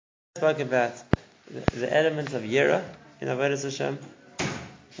Spoke about the element of Yira in Avodas Hashem,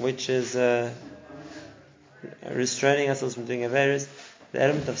 which is restraining ourselves from doing Averis, the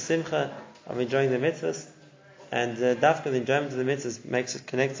element of Simcha, of enjoying the mitzvahs, and Dafka, the enjoyment of the mitzvahs,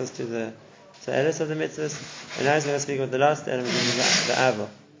 connects us to the Elis of the mitzvahs. And now he's going to speak about the last element, the Avo.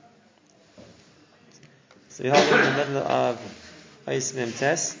 So we hold it in the middle of Ais Mem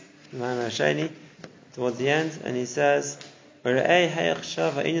Tes, towards the end, and he says, look how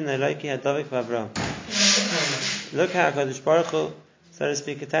HaKadosh Baruch Hu, so to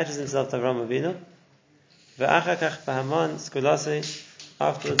speak, attaches himself to Avraham Avinu.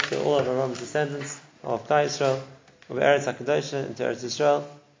 Afterwards to all of Avraham's descendants of Klal Yisrael, of Eretz HaKadosh into Eretz Yisrael.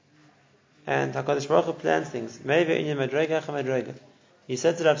 And HaKadosh Baruch Hu plans things. He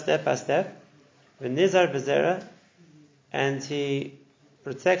sets it up step by step. And he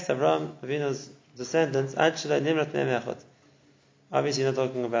protects Avraham Avinu's descendants. Obviously, not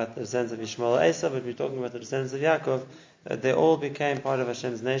talking about the descendants of Yishmael or Esau, but we're talking about the descendants of Yaakov, that they all became part of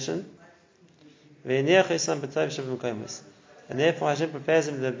Hashem's nation. And therefore, Hashem prepares them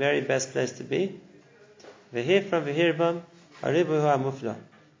the very best place to be. And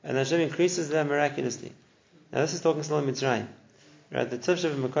Hashem increases them miraculously. Now, this is talking still in Mitzrayim. Right? The Tuv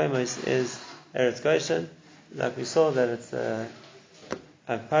Shavim Mekoimos is Eretz Goshen. Like we saw that it's a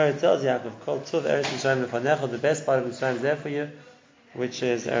Parah tells Yaakov, called Tuv Eretz Mitzrayim Lefanecha, the best part of Mitzrayim is there for you, which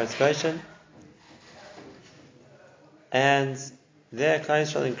is Eretz Goshen. And there Klal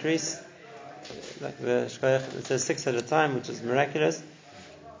Yisrael increase, like the Shkoyach, it says 6 at a time, which is miraculous.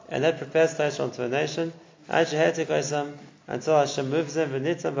 And that prepares Klal Yisrael to a nation, until Hashem moves them, and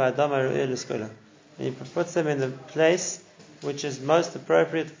He puts them in the place which is most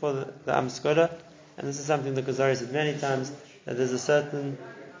appropriate for the Am Skola. And this is something the Kuzari said many times, that there's a certain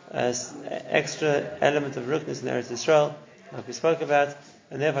extra element of Ruchnis in Eretz Yisrael, like we spoke about,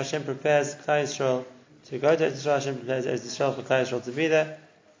 and therefore Hashem prepares Klal Yisrael to go to Eretz Yisrael, Hashem prepares Eretz Yisrael for Klal Yisrael to be there.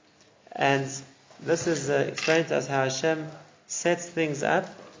 And this is explained to us how Hashem sets things up,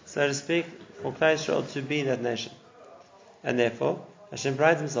 so to speak, for Klal Yisrael to be that nation. And therefore, Hashem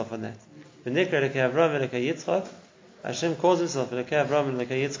prides himself on that. Hashem calls himself Elokei Avraham and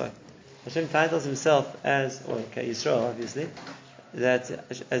Elokei Yitzchak. Hashem titles himself as, or Elokei Yisrael, obviously, that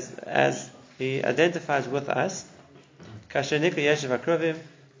as he identifies with us, Kasher Nikra Yeshiv HaKrovim,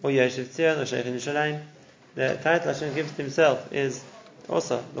 or Yeshiv Tzion, or Sheikh Yerushalayim. The title Hashem gives to himself is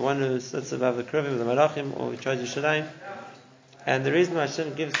also the one who sits above the Krovim, the Malachim, or Yichod Yerushalayim. And the reason why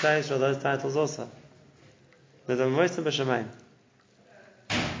Hashem gives Klal Yisrael those titles also, that the Moisim B'Shamayim,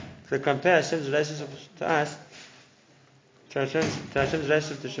 to compare Hashem's relationship to us to Hashem's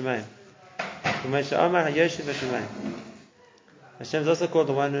relationship to Shemayim. Hashem is also called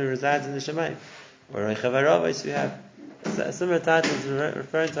the one who resides in the Shemayim. Or Rechav we have similar titles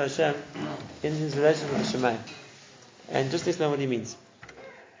referring to Hashem in his relationship with the Shemayim. And just explain what he means.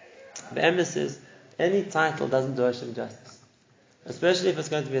 The emphasis is, any title doesn't do Hashem justice, especially if it's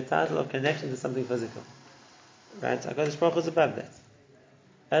going to be a title of connection to something physical. Right? HaKadosh Baruch Hu is above that.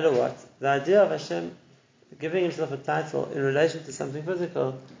 And what? The idea of Hashem giving himself a title in relation to something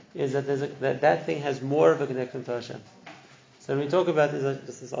physical is that that thing has more of a connection to Hashem. So when we talk about this,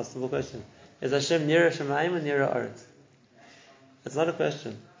 just this simple question: is Hashem nearer Shemayim or nearer Aretz? It's not a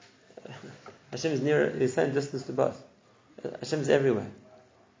question. Hashem is nearer, the same distance to both. Hashem is everywhere.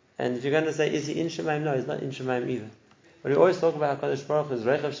 And if you're going to say, is he in Shemayim? No, he's not in Shemayim either. But we always talk about HaKadosh Baruch Hu as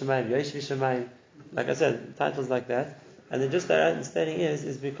Rechav Shemayim, Yeshiv Shemayim, like I said, titles like that. And then just the understanding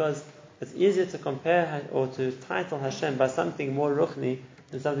is because it's easier to compare or to title Hashem by something more ruchni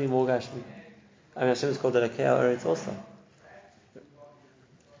than something more gashmi. I mean, Hashem is called the Elokei Ha'aretz also.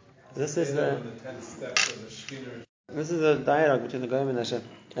 This is the dialogue between the Goyim and Hashem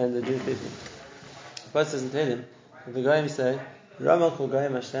and the Jewish people. The Pasuk says in Tehillim, the Goyim say, Ramal Kol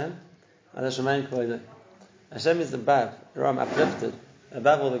Goyim Hashem, Ad Hashemayim K'voidoi. Hashem is above, Ram uplifted,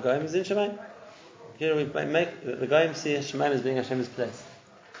 above all the Goyim is in Shemayim. Here we make the Goyim see Shemayim as being Hashem's place.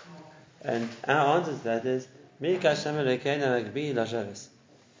 And our answer to that is,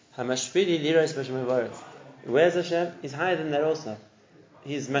 Where's Hashem? He's higher than that also.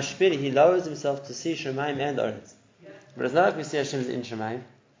 He's mashpiri, he lowers himself to see Shemayim and Oretz. But it's not like we see Hashem is in Shemayim,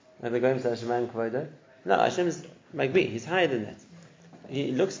 like the Goyim say Shemayim K'voidoi. No, Hashem is Magbi, he's higher than that.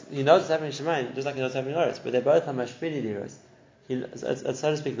 He knows what's happening in Shemayim, just like he knows what's happening in Oretz, but they both are mashpiri liros. It's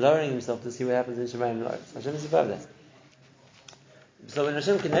so to speak lowering himself to see what happens in Shemayim and Oretz. Hashem is above that. So when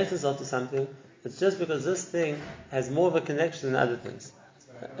Hashem connects himself to something, it's just because this thing has more of a connection than other things.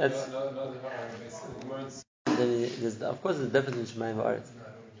 Of course, there's a difference in Shemayim and Oretz.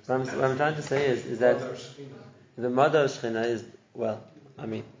 What I'm trying to say is that the mother of Shechina is, well, I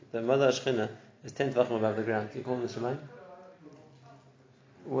mean, the mother Shechina is 10 tvachim above the ground. Do you call him the Shemayim?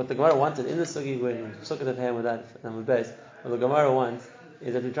 What the Gemara wanted in the Sugi, where you sukkah the hand with that and with base, what the Gemara wants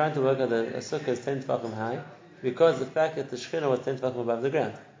is that we're trying to work out that a sukkah is 10 tvachim high because the fact that the Shechina was 10 tvachim above the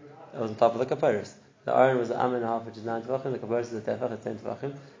ground. It was on top of the Kaparis. The Aron was an Am and a half, which is 9 tvachim, the Kaparis is a Tefach, it's 10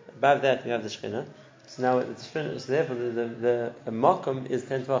 tvachim. Above that we have the Shechina. So now the Shechina, so therefore the Makom is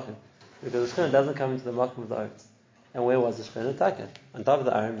 10 tvachim. Because the Shechina doesn't come into the Makom of the Aretz. And where was the Shechina? Taka. On top of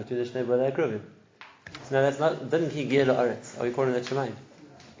the Aron, between the Shnei B'alei Kruvim. So now that's not, didn't he gear the Aretz? Are we calling that Shemayim?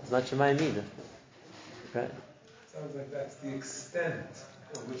 It's not Shemayim either. Right? Sounds like that's the extent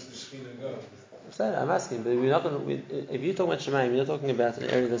of which the Shechina goes. I'm asking, but we're not going to, if you're talking about Shemayim, you're talking about an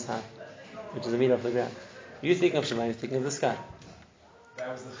area this high, which is a meter off the ground. You're thinking of Shemayim, you're thinking of the sky.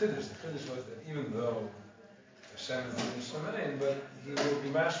 That was the Chiddush. The Chiddush was that even though Hashem is in Shemayim, but he will be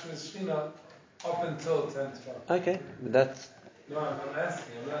mashed with Shechina up until 10 to 12. Okay, but that's... No, I'm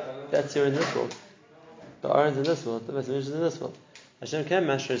asking. I'm not that's here in this world. The Aron's in this world, the Message is in this world. Hashem can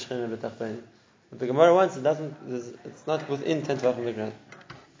mash Shechina b'tachpein. But the Gemara wants it doesn't. It's not within 10 tvachim of the ground.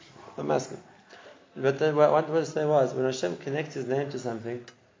 I'm asking. But then what I wanted to say was when Hashem connects His name to something,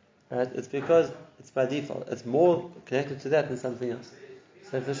 right? It's because it's by default. It's more connected to that than something else.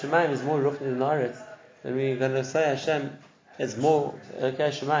 So if the Shemayim is more ruchni than Aretz, then we're going to say Hashem is more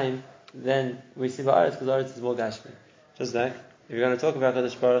Shemayim than we see by Aretz because Aretz is more Gashmi. Just like if you're going to talk about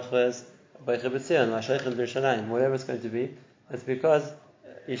Kadosh Baruch Hu as Beichei B'Tzion, Lashaychim B'Yerushalayim, whatever it's going to be, it's because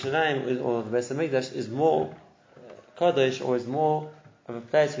Yerushalayim or the Beis Hamikdash is more Kadosh or is more of a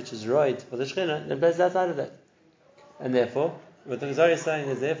place which is right for the Shechina than places outside of that. And therefore, what the Chazar is saying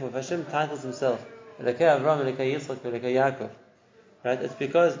is therefore if Hashem titles Himself Elokei Avram, Elokei Yitzchak, Elokei Yaakov, right? It's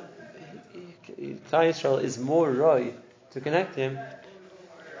because Klal Yisrael is more right to connect Him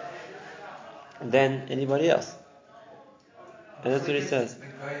than anybody else. And that's what He says.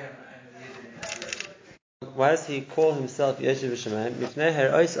 Why does He call Himself Yeshiv B'Shemayim?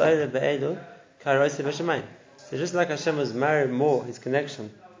 So just like Hashem was married more His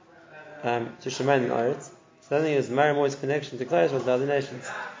connection to Shemayim and Aretz, so then He was married more His connection to Klal Yisrael with the other nations.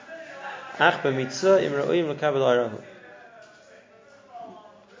 Ach b'mitzvah im ra'uim l'kabel arahu.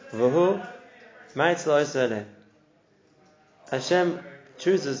 V'hu ma'itzlo Yisrael. Hashem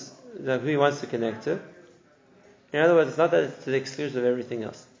chooses who He wants to connect to. In other words, it's not that it's to the exclusion of everything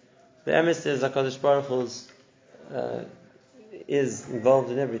else. The emes is HaKadosh Baruch Hu's is involved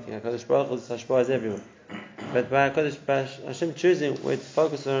in everything. HaKadosh Baruch Hu's hashpah is everywhere. But by Hashem choosing where to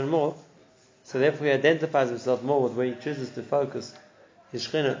focus on more, so therefore He identifies Himself more with where He chooses to focus His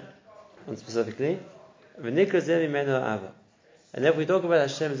Shechina on specifically. And if we talk about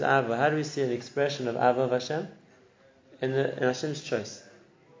Hashem's Ava, how do we see an expression of Ava of Hashem? In Hashem's choice.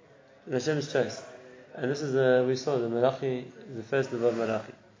 In Hashem's choice. And this is we saw the Malachi, the first level of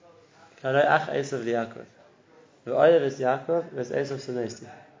Malachi. Kalei ach Esav Yaakov. V'oyev es Yaakov, v'es Esav sonesti.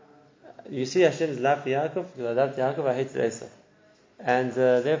 You see Hashem's love for Yaakov, because I loved Yaakov, I hated Esav. And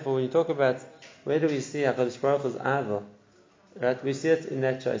therefore, when you talk about where do we see HaKadosh Baruch Hu's Ava, right? We see it in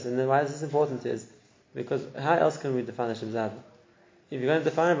that choice. And then why is this important is because how else can we define Hashem's Ava? If you're going to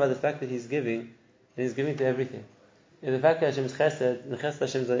define it by the fact that He's giving, and He's giving to everything. And the fact that Hashem's chesed, and chesed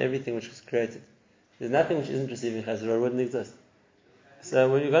Hashem is on everything which was created. There's nothing which isn't receiving chesed or it wouldn't exist. So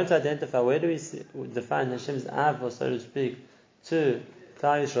when you're going to identify where do we define Hashem's Ava, so to speak, to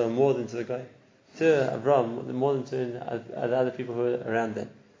Klal Yisrael more than to the guy, to Avram more than to the other people who are around them,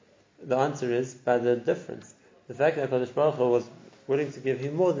 the answer is by the difference. The fact that HaKadosh Baruch Hu was willing to give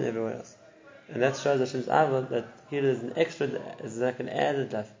him more than everywhere else. And that shows Hashem's Ava that here is an extra, is like an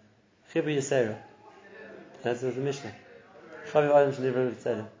added life. Chibi Yisera. That's what the Mishnah. Chaviv Adam Shnei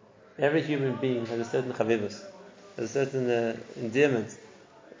V'Tzelem. Every human being has a certain chavivus, has a certain endearment,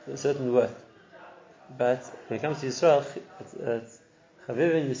 a certain worth. But when it comes to Yisrael, it's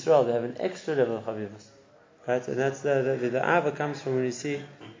chaviv in Yisrael, they have an extra level of chavivus. Right? And that's the Ava comes from when you see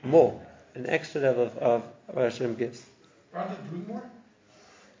more, an extra level of what Hashem gives. Are they doing more?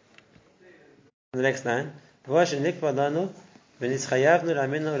 The next line. That's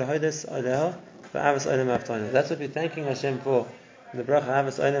what we're thanking Hashem for. In the bracha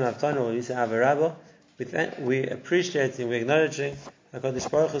Avos Olam Avtanu, or you say Avarabo, we appreciating, we're acknowledging HaKadosh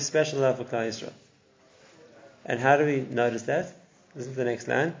Baruch Hu's special love for Klal Yisrael. And how do we notice that? Listen to the next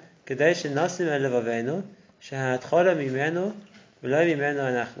line. Kedei shenasim elev Avenu, shehatchola mimenu, v'lo mimenu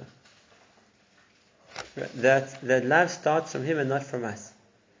anachnu. That love starts from Him and not from us.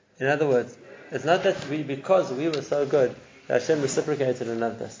 In other words, it's not that because we were so good, that Hashem reciprocated and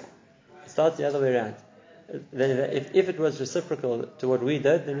loved us. It starts the other way around. If it was reciprocal to what we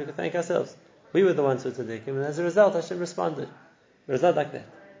did, then we could thank ourselves. We were the ones who tzaddikim, and as a result, Hashem responded. But it's not like that.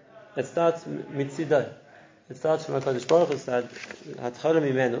 It starts mitzidah. It starts from HaKadosh Baruch Hu side, Hatchala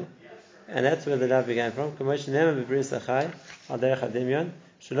Mimenu, and that's where the love began from.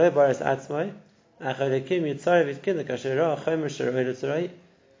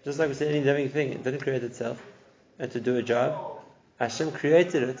 Just like we said, any living thing, it didn't create itself and to do a job. Hashem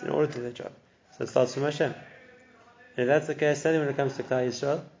created it in order to do the job. So it starts from Hashem. And if that's the case, then when it comes to Klal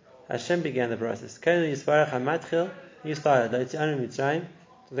Yisrael, Hashem began the process. You started. To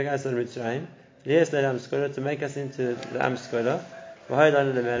take us on Mitzrayim, to make us into the Am Skola,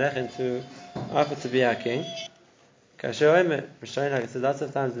 and to offer to be our king. Like I said lots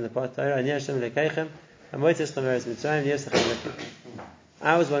of times in the Torah,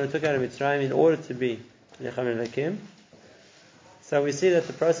 I was one who took out of Mitzrayim in order to be Nechem Lekim. So we see that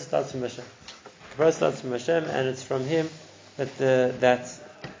the process starts from Hashem. The process starts from Hashem, and it's from Him that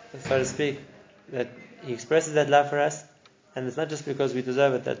so to speak, that He expresses that love for us, and it's not just because we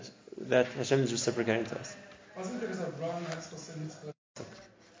deserve it that Hashem is reciprocating to us. Wasn't there because Abraham had supposed to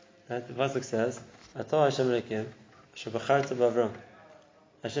Right? The pasuk says, "Atah Hashem Elokim, shebacharta b'Avram."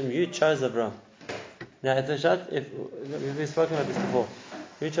 Hashem, you chose Avram. Now, if we've spoken about this before,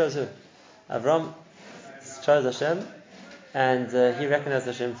 who chose who? Avram chose Hashem, and he recognized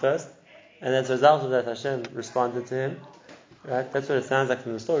Hashem first, and as a result of that, Hashem responded to him. Right? That's what it sounds like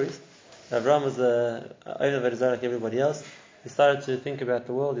from the stories. Avram was like everybody else. He started to think about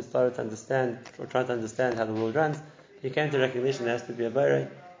the world. He started to understand, or trying to understand how the world runs. He came to recognition there has to be a Borei.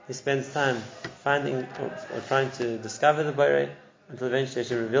 He spends time finding or trying to discover the Borei until eventually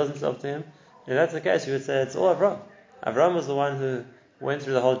Hashem reveals himself to him. If that's the case, you would say it's all Avram. Avram was the one who went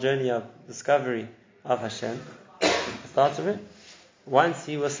through the whole journey of discovery of Hashem. It starts with it. Once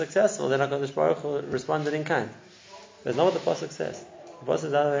he was successful, then HaKadosh Baruch Hu responded in kind. That's not what the pasuk says. The pasuk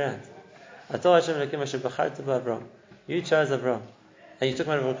is the other way around. Atah Hashem Elokim asher bacharta b'Avram. You chose Avram, and you took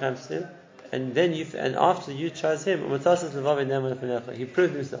him out of Avram, and then and after you chose him, he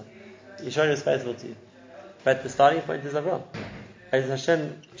proved himself. He showed he was faithful to you. But the starting point is Avram. It's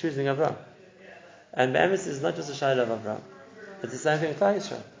Hashem choosing Avram. And Be'emes is not just a shayla of Avram. It's the same thing in Klal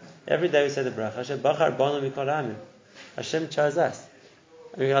Yisrael. Every day we say the bracha, Hashem bachar banu mikol ha'amim. Hashem chose us.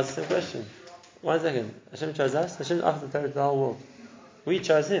 And we can ask the same question. 1 second. Hashem chose us. Hashem offered the Torah to the whole world. We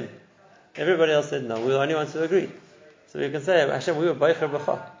chose him. Everybody else said no. We were the only ones who agreed. So we can say, Hashem, we were bachar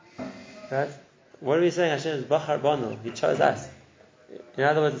b'cha. Right? What are we saying? Hashem is bachar banu. He chose us. In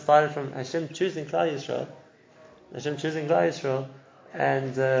other words, it started from Hashem choosing Klal Yisrael. Hashem choosing Klal Yisrael,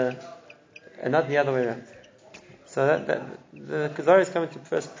 and not the other way around. So that the Kazari is coming to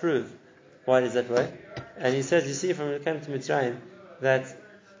first prove why it is that way. And he says, you see from when it came to Mitzrayim, that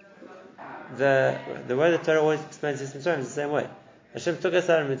the way the Torah always explains this Mitzrayim is the same way. Hashem took us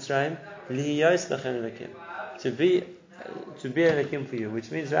out of Mitzrayim, lihiyos lachem Elokim, to be an Elokim for you, which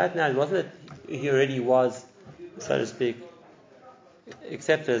means right now it wasn't that he already was, so to speak,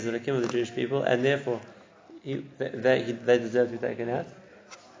 accepted as the Elokim of the Jewish people, and therefore they deserve to be taken out.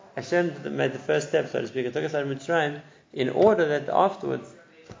 Hashem made the first step, so to speak, and took us out of Mitzrayim in order that afterwards,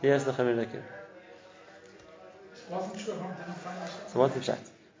 lihiyos lachem Elokim. So what's the chat?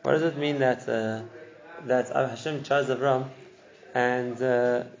 What does it mean that Hashem chose Avram, and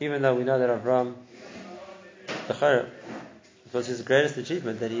even though we know that Avram, it was his greatest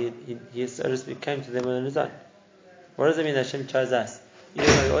achievement that he so to speak came to them on his own. What does it mean that Hashem chose us? Even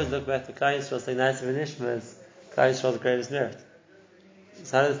though we always look back to Klal Yisrael saying Na'aseh v'nishma as Klal Yisrael's greatest merit.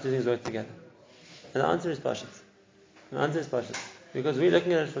 So how do those two things work together? And the answer is Pashut. Because we're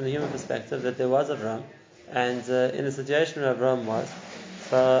looking at it from the human perspective that there was Avram, and in the situation where Avram was,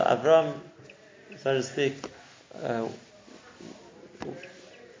 so Avram, so to speak,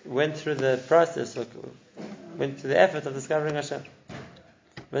 went through the process, went through the effort of discovering Hashem.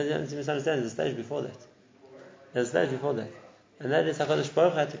 But you don't misunderstand, there's a stage before that. And that is HaKadosh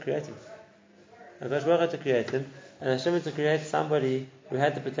Baruch Hu had to create him. And Hashem had to create somebody who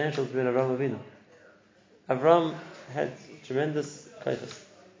had the potential to be an Avram Avinu. Avram had tremendous koyches.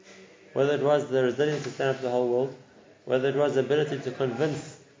 Whether it was the resilience to stand up to the whole world, whether it was the ability to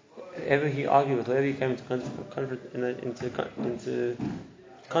convince whoever he argued with, whoever he came into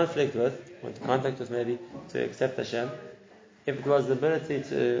conflict with, or into contact with maybe, to accept Hashem, if it was the ability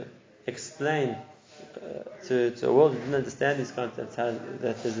to explain to a world that didn't understand these concepts,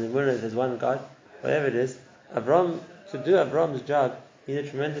 that there's an emunah, there's one God, whatever it is, to do Avram's job, he needed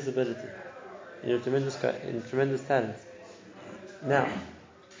tremendous ability, he needed tremendous talent. Now,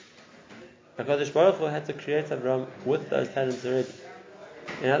 HaKadosh Baruch Hu had to create Avram with those talents already.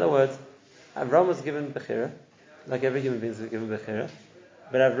 In other words, Avram was given Bechira, like every human being is given Bechira,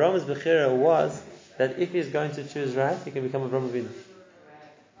 but Avram's Bechira was that if he's going to choose right, he can become Avram Avinu.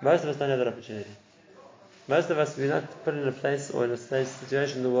 Most of us don't have that opportunity. Most of us, we're not put in a place or in a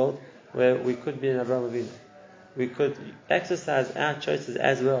situation in the world where we could be in Avraham Avinu. We could exercise our choices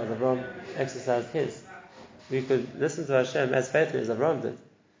as well as Avraham exercised his. We could listen to Hashem as faithfully as Avraham did.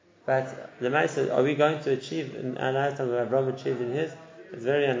 But the Maisa, are we going to achieve in our lifetime what Avraham achieved in his? It's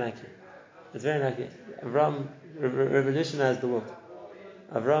very unlikely. It's very unlikely. Avraham revolutionized the world.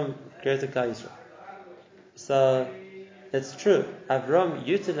 Avraham created Klal Yisrael. So it's true. Avraham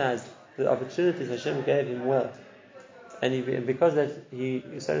utilized the opportunities Hashem gave him well, and because that he,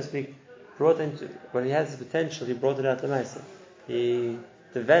 so to speak, brought into when he has the potential, he brought it out the Maisa. He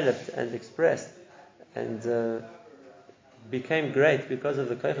developed and expressed and became great because of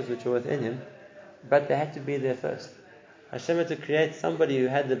the kochos which were within him. But they had to be there first. Hashem had to create somebody who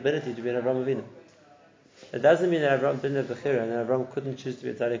had the ability to be an Avraham Avinu. It doesn't mean that Avraham didn't have the chira and that Avraham couldn't choose to be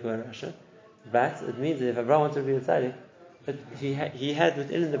a tzaddik or a rasha, but it means that if Avraham wanted to be a tzaddik, he had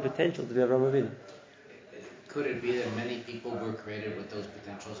within him the potential to be Avraham Avinu. Could it be that many people were created with those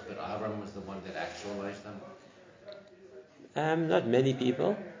potentials, but Avraham was the one that actualized them? Not many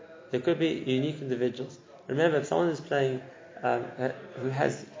people. There could be unique individuals. Remember, if someone is playing who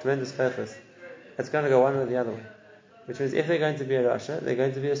has tremendous kochos, it's going to go one or the other way. Which means if they're going to be a rasha, they're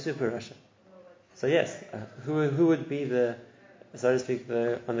going to be a super rasha. So yes, who would be the, so to speak,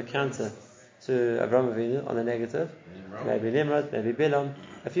 on the counter to Avraham Avinu on the negative? Nimrod. Maybe Nimrod, maybe Bilam.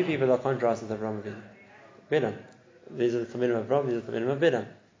 A few people are contrasted to Avraham Avinu. Bilam. These are the Talmidim of Avraham, these are the Talmidim of Bilam.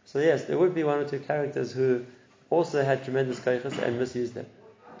 So yes, there would be one or two characters who also had tremendous kochos and misused them.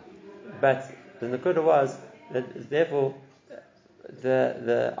 But the Nakuda was that therefore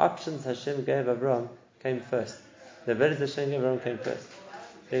the options Hashem gave Avraham came first. The ability Hashem gave Avraham came first.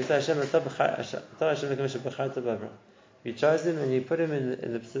 You chose him and you put him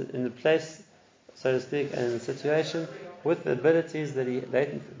in the place, so to speak, and in the situation with the abilities that he,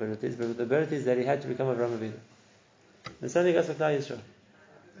 latent abilities, but with the abilities that he had to become Avraham Avinu. The same thing goes for Klal Yisrael.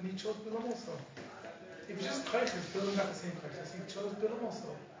 And he chose Bilam also. If you just kochos, Bilam got the same kochos. He chose Bilam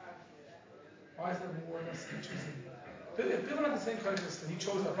also. Why is that more or less than choosing? If Bilam had the same kochos, and he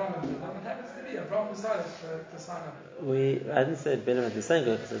chose Avraham and Bilam, it happens to be Avraham decided to sign up. I didn't say Bilam had the same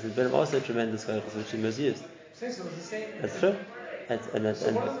kochos. I said Bilam also had tremendous kochos which he misused. Saying so, it's the same. That's true. So what does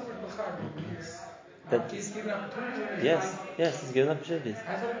the word Bechar mean? He's given opportunities. Yes, he's given opportunities.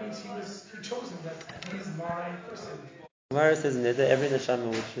 I thought it means he chose him, that he's my person. Gemara says in there, every neshama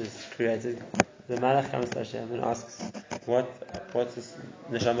which is created, the Malach comes to Hashem and asks, what's this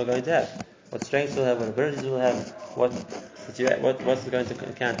neshama going to have? What strengths will it have? What abilities will it have? What's it going to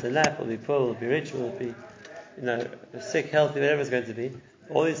encounter in life? Will it be poor? Will it be rich? Will it be, sick, healthy? Whatever it's going to be.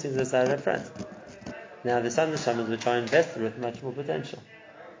 All these things are decided up front. Now, there's some neshamas which are invested with much more potential.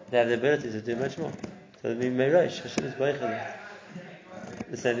 They have the ability to do much more. So we may rush. Hashem is boichel.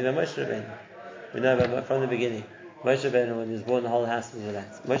 The same thing about Moshe Rabbeinu. We know about from the beginning. Moshe Rabbeinu, when he was born, the whole house was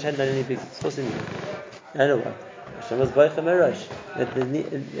relaxed. Moshe hadn't done any big sourcing. I don't know what. Hashem was boichel merosh.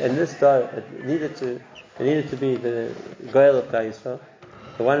 And this star, it needed to be the goal of Klal Yisrael,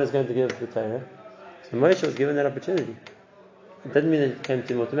 the one who's going to give the Torah. So Moshe was given that opportunity. It doesn't mean it came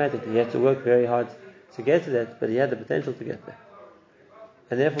to him automatically. He had to work very hard to get to that, but he had the potential to get there.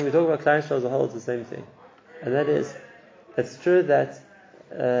 And therefore, when we talk about Klal Yisrael as a whole, it's the same thing. And that is, it's true that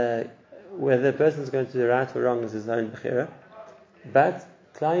whether a person is going to do right or wrong is his own bechira, but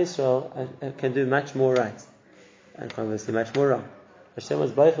Klal Yisrael can do much more right, and conversely much more wrong. Hashem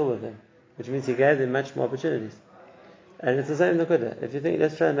was boichel with them, which means He gave them much more opportunities. And it's the same Nakuda. If you think,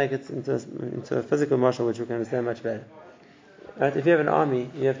 let's try and make it into a physical marshal, which we can understand much better. Right? If you have an army,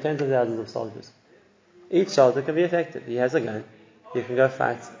 you have tens of thousands of soldiers. Each soldier can be effective. He has a gun. He can go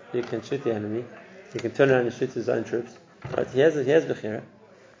fight. He can shoot the enemy. He can turn around and shoot his own troops. But he has bechira.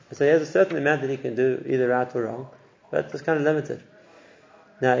 So he has a certain amount that he can do either right or wrong, but it's kind of limited.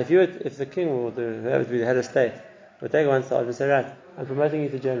 Now, if the king or whoever be the head of state would take one soldier and say, right, I'm promoting you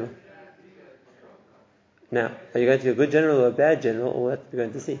to general. Now, are you going to be a good general or a bad general? All that we're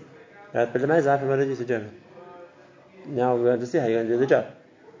going to see. Right? But the man I promoted you to general. Now we're going to see how you're going to do the job.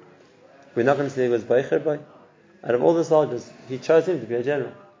 We're not going to say he was boicher boy. Out of all the soldiers, he chose him to be a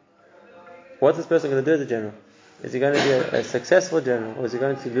general. What's this person going to do as a general? Is he going to be a successful general, or is he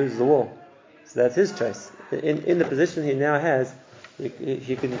going to lose the war? So that's his choice. In the position he now has,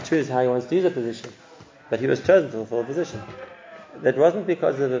 he can choose how he wants to use the position. But he was chosen to fulfill the position. That wasn't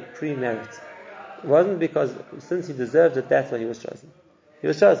because of a pre-merit. It wasn't because, since he deserved it, that's why he was chosen. He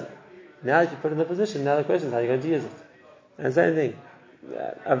was chosen. Now that you put in the position, now the question is how you're going to use it. And same thing.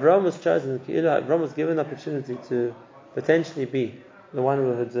 Avraham was chosen, Avraham was given the opportunity to potentially be the one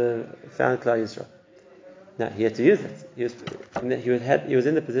who had found Klal Yisrael. Now he had to use it. He was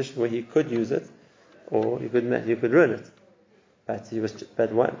in the position where he could use it, or he could ruin it. But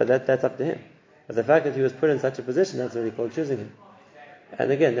that's up to him. But the fact that he was put in such a position, that's what he called choosing him.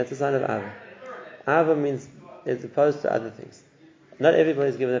 And again, that's a sign of Ava. Ava means it's opposed to other things. Not everybody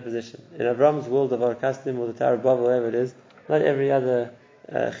is given that position. In Avram's world of Arkastim or the Tower of Babel, wherever it is, not every other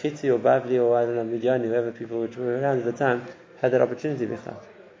Chiti or Bavli or I don't know, Midiani, whoever people which were around at the time, had that opportunity.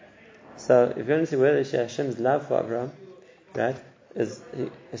 So if you want to see whether Hashem's love for Avram, right,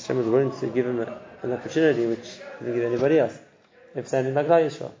 Hashem was willing to give him an opportunity which he didn't give anybody else. If standing like Klal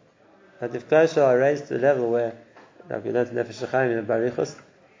Yisrael. But if Klal Yisrael are raised to a level where, like we learned in Nefesh HaChaim and Barichos,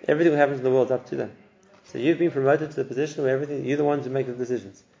 everything that happens in the world is up to them. So you've been promoted to the position where you're the ones who make the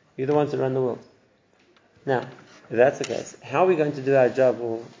decisions. You're the ones who run the world. Now, if that's the case, how are we going to do our job,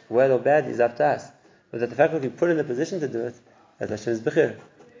 or well or bad, is up to us. But the fact that we put in the position to do it, that's Hashem's Bechir.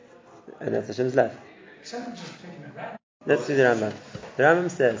 And that's Hashem's love. Let's see the Rambam. The Rambam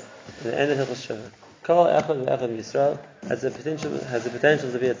says, in the end of Hilchos Shuvah, Kol Echad Ve'echad Yisrael has the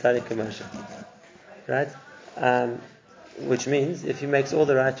potential to be a tzaddik Moshe. Right? Which means, if he makes all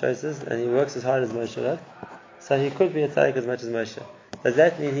the right choices and he works as hard as Moshe does, so he could be a tzaddik as much as Moshe. Does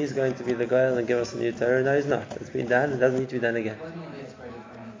that mean he's going to be the goyal and give us a new Torah? No, he's not. It's been done. It doesn't need to be done again.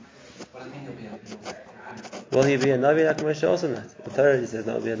 Will he be a Navi like Moshe? Also not. The Torah already says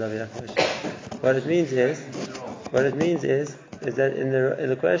not be a Navi like Moshe. What it means is that in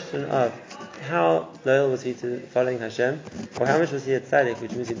the question of how loyal was he to following Hashem, or how much was he a tzaddik,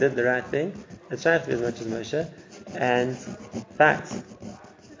 which means he did the right thing, it's trying to be as much as Moshe, and facts,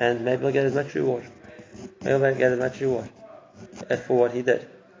 and maybe he'll get as much reward. For what he did.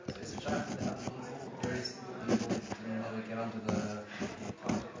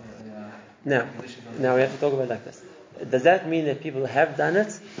 Now we have to talk about it like this. Does that mean that people have done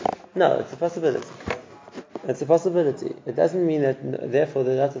it? No, it's a possibility. It doesn't mean that, therefore,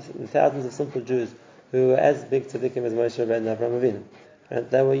 there are thousands of simple Jews who were as big tzaddikim as Moshe Rabbeinu and Avraham Avinu. Right?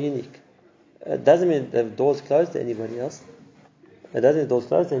 They were unique. It doesn't mean the doors closed to anybody else. But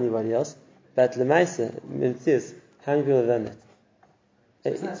Lemaisa, how many people have done that?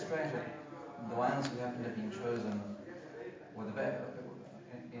 Isn't that strange that the ones who happen to have been chosen were the better?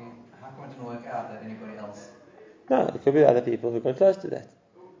 How come it didn't work out that anybody else? No, it could be other people who got close to that.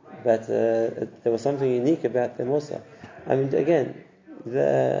 But there was something unique about them also. I mean, again,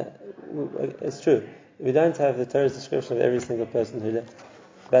 it's true. We don't have the Torah's description of every single person who lived.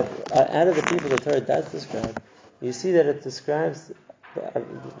 But out of the people the Torah does describe, you see that it describes,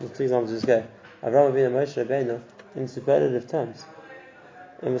 the two examples just gave, Avraham Avinu and Moshe Rabbeinu in superlative terms.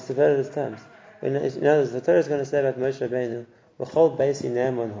 In superlative terms. In other words, the Torah is going to say about Moshe Rabbeinu, V'chol beisi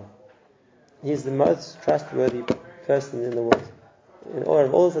ne'emonhu. He's the most trustworthy person in the world. In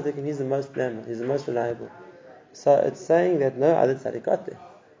all the tzaddikim, he's the most ne'eman, he's the most reliable. So it's saying that no other tzaddik got there.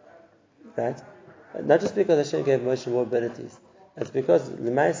 Right? Not just because Hashem gave Moshe more abilities. It's because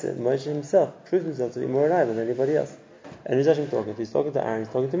Moshe himself proved himself to be more reliable than anybody else. And who's Hashem talking to? He's talking to Aaron, he's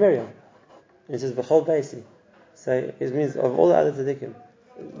talking to Miriam. And he says, B'chol beisi. So it means of all the other tzaddikim,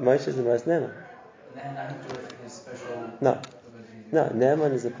 Moshe is the most ne'eman. His special No,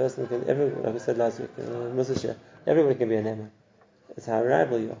 ne'eman is a person who can, like we said last week, everybody can be a ne'eman. It's how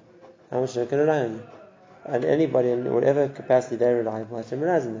reliable you are, how much you can rely on you. And anybody in whatever capacity they're reliable, Hashem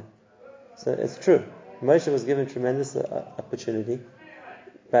relies on them. So it's true. Moshe was given tremendous opportunity,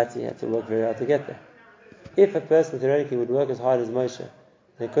 but he had to work very hard to get there. If a person theoretically would work as hard as Moshe,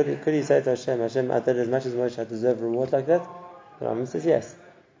 then could he say to Hashem, I did as much as Moshe, I deserve a reward like that? The Rambam says yes.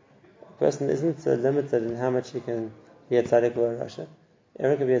 A person isn't limited in how much he can be a tzaddik or a rasha.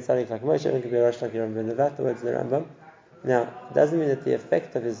 Everyone can be a tzaddik like Moshe, everyone can be a rasha like Yeram ben Nevat, the words of the Rambam. Now, it doesn't mean that the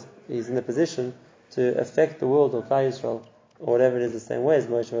effect of he's in a position to affect the world or Klal Yisrael or whatever it is the same way as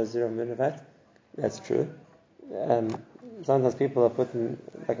Moshe was Yeram ben Nevat. That's true. Sometimes people are put in,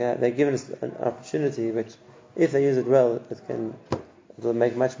 they're given an opportunity which, if they use it well, it will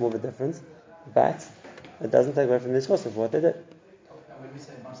make much more of a difference. But it doesn't take away from the source of what they did. When we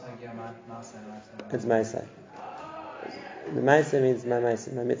say it's Maasai. The Maasai means my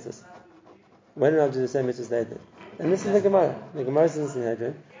mitzvahs. When Rav do the same mitzvahs they did. And this is the Gemara. The Gemara says in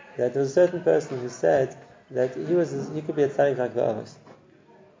Sanhedrin that there was a certain person who said that he could be a tzaddik like the others.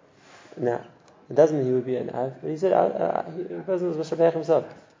 Now, it doesn't mean he would be an Av, but he said the person was Moshe himself.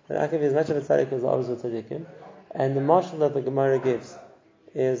 And I can be as much of a tzaddik as the others were tzaddikim. And the marshal that the Gemara gives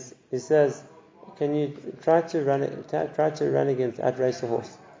is, he says, can you try to run against outrace a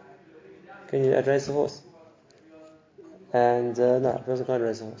horse? Can you outrace a horse? And no, a person can't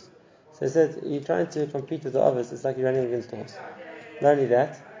race a horse. So he said, you're trying to compete with the others, it's like you're running against a horse. Not only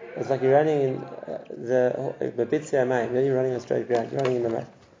that, It's like you're running in the Bebitzi Amayim, then you're running on straight ground, you're running in the mud.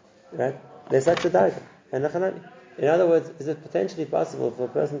 Right? There's such a daika. And in other words, is it potentially possible for a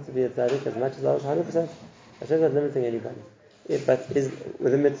person to be a tzaddik as much as Allah? 100%. Hashem's not limiting anybody. The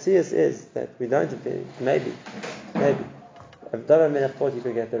mitzias is that we don't appear, maybe. If David Melech thought he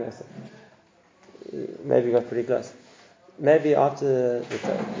could get there also. Maybe he got pretty close. Maybe after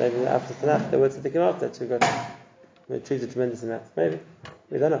Tanakh, there were tzaddikim after that who achieved a tremendous amount. Maybe.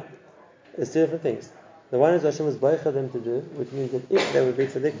 We don't know. It's two different things. The one is Hashem was boicha them to do, which means that if they would be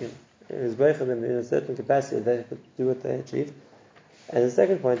tzaddikim, it was boicha them in a certain capacity, they could do what they achieved. And the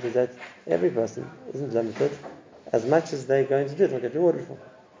second point is that every person isn't limited. As much as they're going to do, they'll get rewarded for.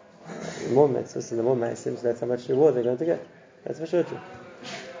 The more mitzvahs and the more ma'asim, that's how much reward they're going to get. That's for sure true.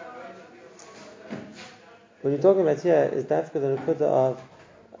 What you're talking about here is dafka the nukuda of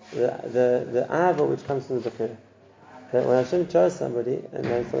the ava which comes from the bechira. That when Hashem chose somebody, and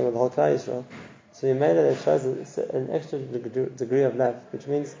I'm talking about the whole Klal Yisrael, so he made it, chose an extra degree of love, which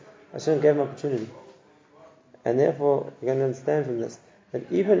means Hashem gave him opportunity. And therefore, you're going to understand from this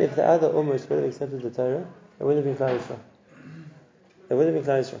that even if the other ummahs would have accepted the Torah, it wouldn't have been Klal Yisrael. It wouldn't have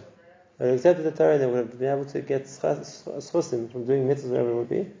been Klal Yisrael. They would have accepted the Torah, they would have been able to get schusim from doing mitzvahs, wherever it would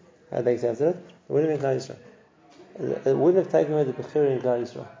be, had they accepted it. It wouldn't have been Klal Yisrael. It wouldn't have taken away the Bechira in Klal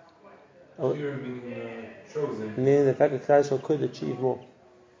Yisrael. Bechira meaning chosen. Meaning the fact that Klal Yisrael could achieve more.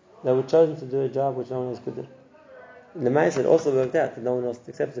 They were chosen to do a job which no one else could do. In the Ma'aseh it also worked out that no one else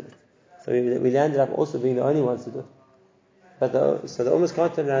accepted it. So we ended up also being the only ones to do it. But so the Ummahs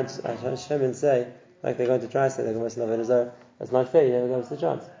can't turn around to Hashem and say, like they're going to try to say, they're going to say, that's not fair, you never gave us the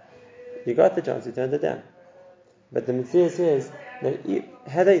chance. You got the chance, you turned it down. But the mitzvah says that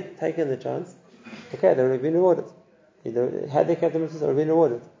had they taken the chance, okay, they would have been rewarded. Had they kept the mitzvah, they would have been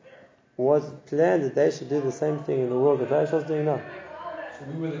rewarded. Was planned that they should do the same thing in the world that Klal Yisrael is doing now. So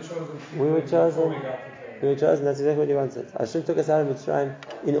we were the chosen people. We were chosen. We were chosen. That's exactly what he wants. Hashem took us out of Mitzrayim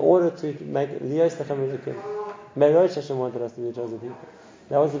in order to make Liyos Lechem Rizukim. Merosh Hashem wanted us to be the chosen people.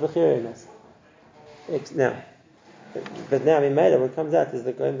 That was the Bechira in us. But now in Mela, what comes out is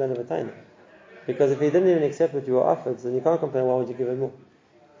the Goyim Dana B'Taina. Because if he didn't even accept what you were offered, then you can't complain. Why would you give him more?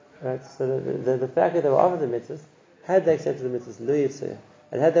 Right. So the fact that they were offered the mitzvahs, had they accepted the mitzvahs, Lu Yitzhak,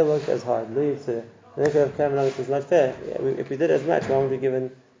 and had they worked as hard, Lu Yitzhak, and they could have come along and said, it's not fair. If we did as much, why would we be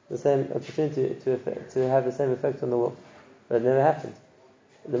given the same opportunity to have the same effect on the world? But it never happened.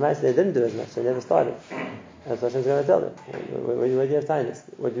 The Ma'aseh, they didn't do as much, they never started. And so Hashem's going to tell them, where do you have kindness?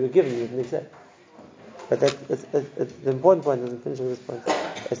 What you were given, you didn't accept. But the important point is, I'm finishing this point,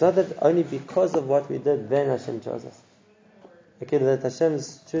 it's not that only because of what we did, then Hashem chose us. Okay, that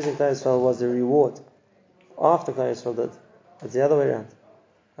Hashem's choosing Klal Yisrael was a reward after Klal Yisrael did. It's the other way around.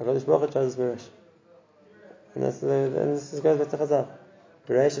 HaKadosh Baruch Hu chose us Merash. And this goes back to Chazal.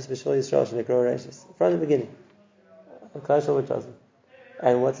 Bereshis b'shvil Yisrael shenekro Bereshis. From the beginning. Klal Yisrael were chosen.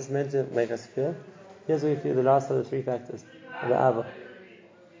 And what's this meant to make us feel? Here's what we feel, the last of the three factors. The Ava.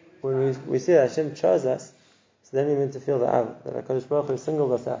 When we see that Hashem chose us, so then we meant to feel the Ava. That HaKadosh Baruch Hu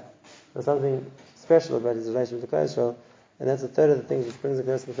singled us out. There's something special about his relationship with Klal Yisrael. And that's the third of the things which brings the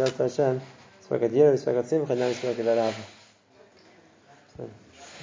person to Hashem. We spoke at Yira, we spoke at Simcha, and now we spoke about Ava. So.